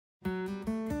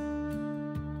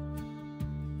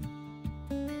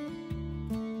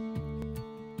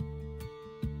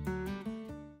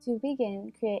To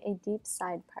begin, create a deep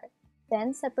side part.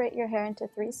 Then separate your hair into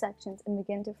 3 sections and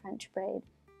begin to French braid.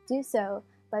 Do so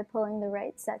by pulling the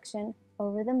right section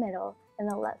over the middle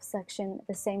and the left section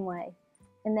the same way,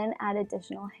 and then add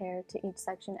additional hair to each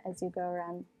section as you go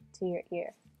around to your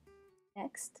ear.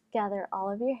 Next, gather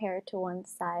all of your hair to one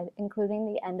side, including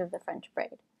the end of the French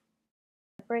braid.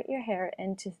 Separate your hair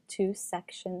into 2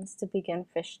 sections to begin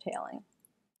fishtailing.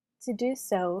 To do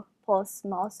so, pull a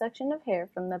small section of hair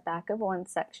from the back of one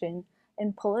section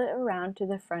and pull it around to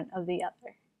the front of the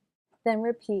other. Then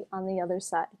repeat on the other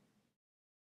side.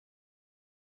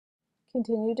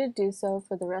 Continue to do so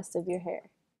for the rest of your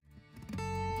hair.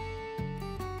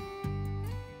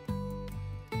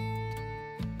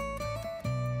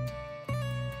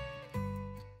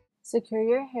 Secure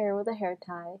your hair with a hair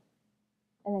tie,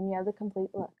 and then you have the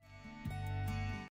complete look.